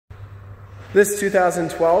This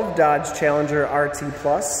 2012 Dodge Challenger RT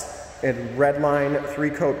Plus in Redline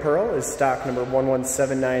 3-Coat Pearl is stock number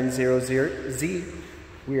 117900Z.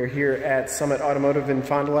 We are here at Summit Automotive in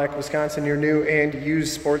Fond du Lac, Wisconsin, your new and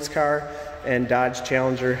used sports car and Dodge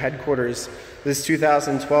Challenger headquarters. This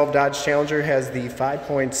 2012 Dodge Challenger has the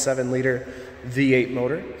 5.7 liter V8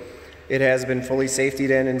 motor. It has been fully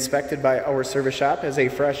safetied and inspected by our service shop, has a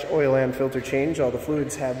fresh oil and filter change. All the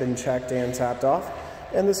fluids have been checked and topped off,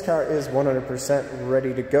 and this car is 100%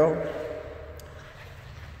 ready to go.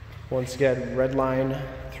 Once again, Redline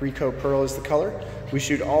 3-Coat Pearl is the color. We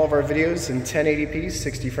shoot all of our videos in 1080p,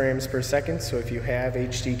 60 frames per second, so if you have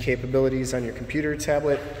HD capabilities on your computer,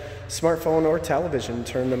 tablet, smartphone, or television,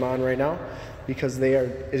 turn them on right now, because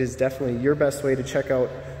it is definitely your best way to check out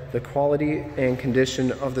the quality and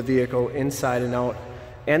condition of the vehicle inside and out,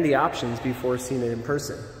 and the options before seeing it in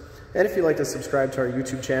person. And if you'd like to subscribe to our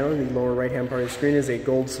YouTube channel, in the lower right hand part of the screen is a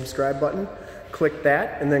gold subscribe button. Click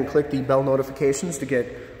that and then click the bell notifications to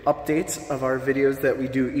get updates of our videos that we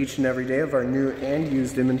do each and every day of our new and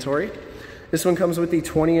used inventory. This one comes with the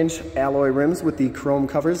 20-inch alloy rims with the chrome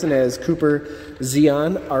covers and has Coupe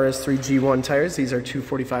Zeon RS3 G1 tires. These are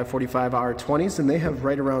 245/45 R20s, and they have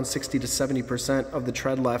right around 60 to 70% of the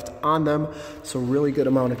tread left on them, so really good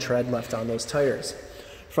amount of tread left on those tires.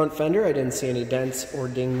 Front fender, I didn't see any dents or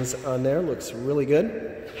dings on there, looks really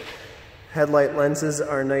good. Headlight lenses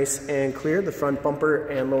are nice and clear. The front bumper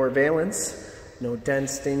and lower valence, no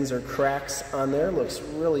dents, dings, or cracks on there, looks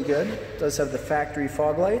really good. It does have the factory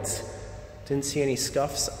fog lights. Didn't see any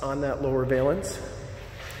scuffs on that lower valence.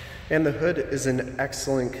 And the hood is in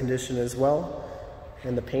excellent condition as well,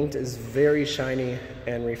 and the paint is very shiny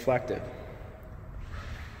and reflective.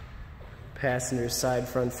 Passenger side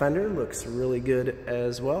front fender looks really good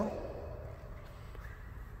as well.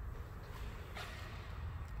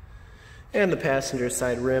 And the passenger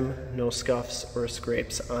side rim, no scuffs or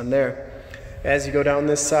scrapes on there. As you go down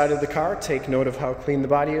this side of the car, take note of how clean the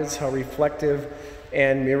body is, how reflective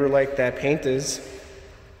and mirror-like that paint is.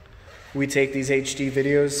 We take these HD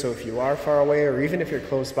videos, so if you are far away or even if you're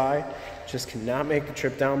close by, just cannot make the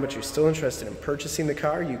trip down, but you're still interested in purchasing the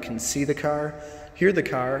car, you can see the car, hear the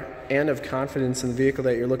car, and have confidence in the vehicle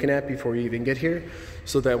that you're looking at before you even get here,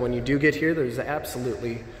 so that when you do get here, there's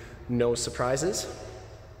absolutely no surprises.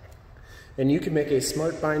 And you can make a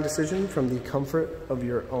smart buying decision from the comfort of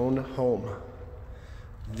your own home.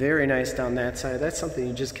 Very nice down that side. That's something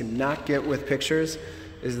you just cannot get with pictures,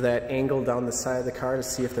 is that angle down the side of the car to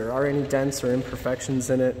see if there are any dents or imperfections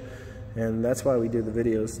in it. And that's why we do the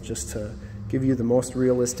videos, just to give you the most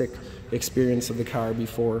realistic experience of the car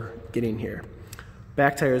before getting here.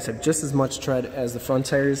 Back tires have just as much tread as the front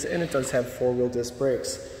tires, and it does have 4-wheel disc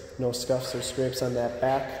brakes. No scuffs or scrapes on that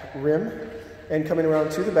back rim. And coming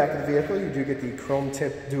around to the back of the vehicle, you do get the chrome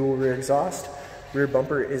tip dual rear exhaust. Rear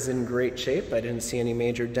bumper is in great shape. I didn't see any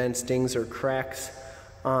major dents, dings, or cracks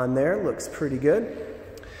on there. Looks pretty good.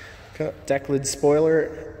 Decklid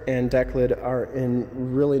spoiler and Decklid are in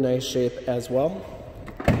really nice shape as well.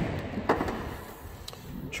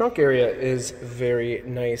 Trunk area is very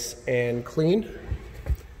nice and clean.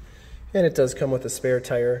 And it does come with a spare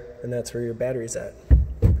tire, and that's where your battery's at.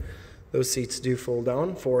 Those seats do fold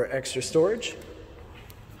down for extra storage.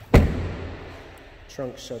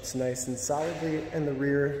 Trunk shuts nice and solidly, and the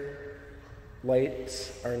rear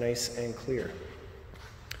lights are nice and clear.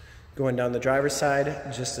 Going down the driver's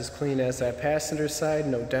side, just as clean as that passenger side,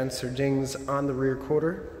 no dents or dings on the rear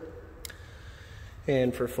quarter.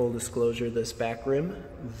 And for full disclosure, this back rim,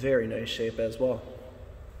 very nice shape as well.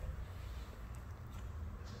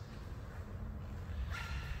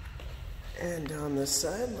 And down this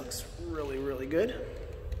side, looks really, really good.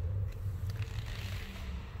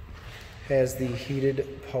 Has the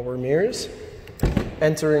heated power mirrors.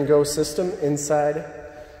 Enter and go system inside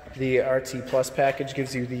the RT Plus package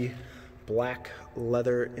gives you the black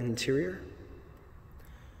leather interior.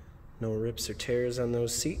 No rips or tears on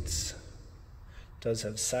those seats. Does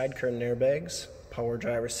have side curtain airbags, power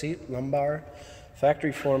driver seat, lumbar,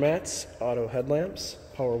 factory floor mats, auto headlamps,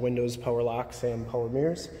 power windows, power locks, and power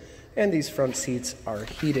mirrors. And these front seats are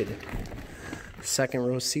heated. Second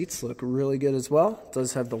row seats look really good as well.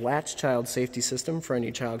 Does have the Latch child safety system for any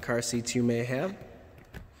child car seats you may have.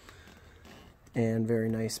 And very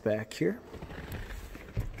nice back here.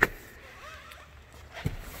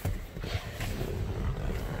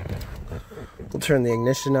 We'll turn the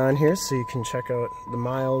ignition on here so you can check out the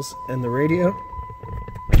miles and the radio.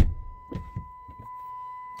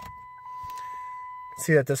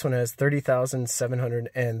 See that this one has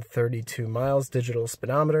 30,732 miles, digital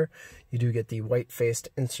speedometer. You do get the white-faced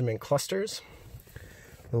instrument clusters.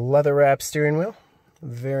 The leather wrap steering wheel,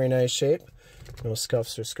 Very nice shape. No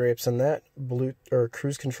scuffs or scrapes on that.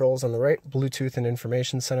 Cruise controls on the right, Bluetooth and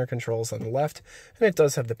information center controls on the left, and it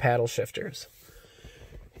does have the paddle shifters.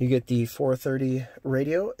 You get the 430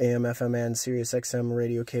 radio, AM, FM, and Sirius XM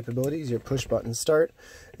radio capabilities, your push button start,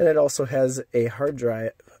 and it also has a hard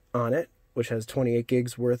drive on it, which has 28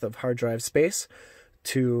 gigs worth of hard drive space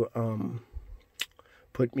to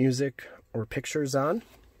put music or pictures on.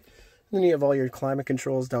 And then you have all your climate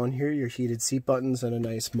controls down here, your heated seat buttons, and a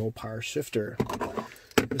nice Mopar shifter.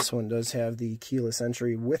 This one does have the keyless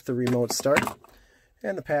entry with the remote start.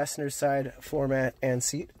 And the passenger side floor mat and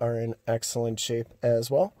seat are in excellent shape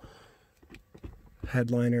as well.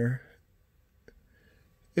 Headliner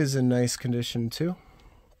is in nice condition too.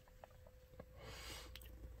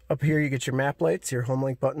 Up here you get your map lights, your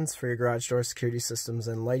Homelink buttons for your garage door security systems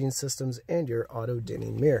and lighting systems, and your auto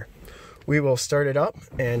dimming mirror. We will start it up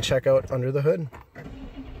and check out under the hood.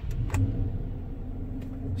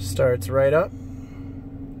 Starts right up.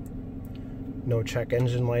 No check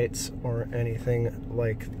engine lights or anything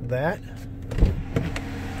like that.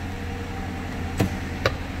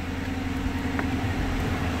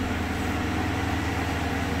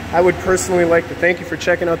 I would personally like to thank you for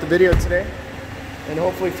checking out the video today. And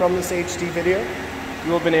hopefully from this HD video,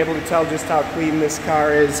 you will have been able to tell just how clean this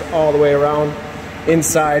car is all the way around,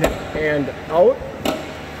 inside and out.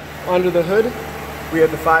 Under the hood, we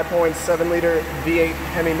have the 5.7 liter V8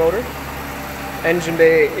 Hemi motor. Engine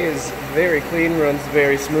bay is very clean, runs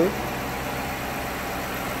very smooth.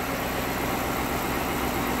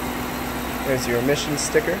 There's your emissions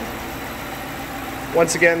sticker.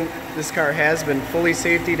 Once again, this car has been fully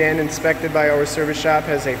safetied and inspected by our service shop,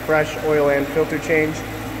 has a fresh oil and filter change.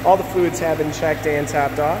 All the fluids have been checked and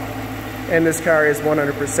topped off. And this car is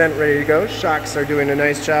 100% ready to go. Shocks are doing a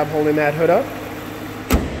nice job holding that hood up.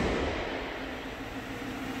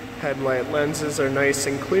 Headlight lenses are nice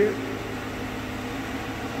and clear.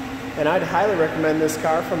 And I'd highly recommend this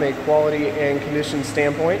car from a quality and condition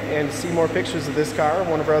standpoint. And to see more pictures of this car,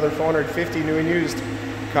 one of our other 450 new and used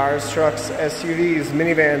cars, trucks, SUVs,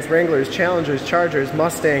 minivans, Wranglers, Challengers, Chargers,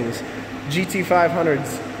 Mustangs,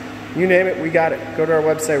 GT500s, you name it, we got it. Go to our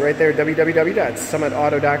website right there,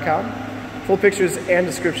 www.summitauto.com. Full pictures and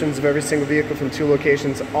descriptions of every single vehicle from 2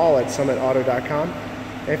 locations, all at summitauto.com.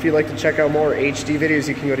 And if you'd like to check out more HD videos,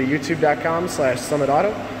 you can go to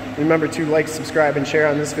youtube.com/summitauto. Remember to like, subscribe, and share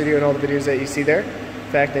on this video and all the videos that you see there.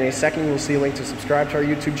 In fact, in a second, you'll see a link to subscribe to our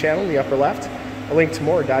YouTube channel in the upper left, a link to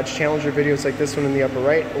more Dodge Challenger videos like this one in the upper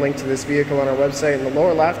right, a link to this vehicle on our website in the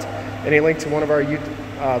lower left, and a link to one of our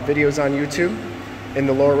videos on YouTube in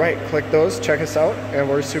the lower right. Click those, check us out, and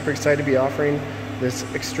we're super excited to be offering this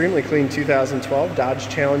extremely clean 2012 Dodge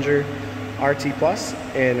Challenger RT Plus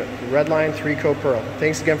in Redline 3 Coat Pearl.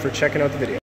 Thanks again for checking out the video.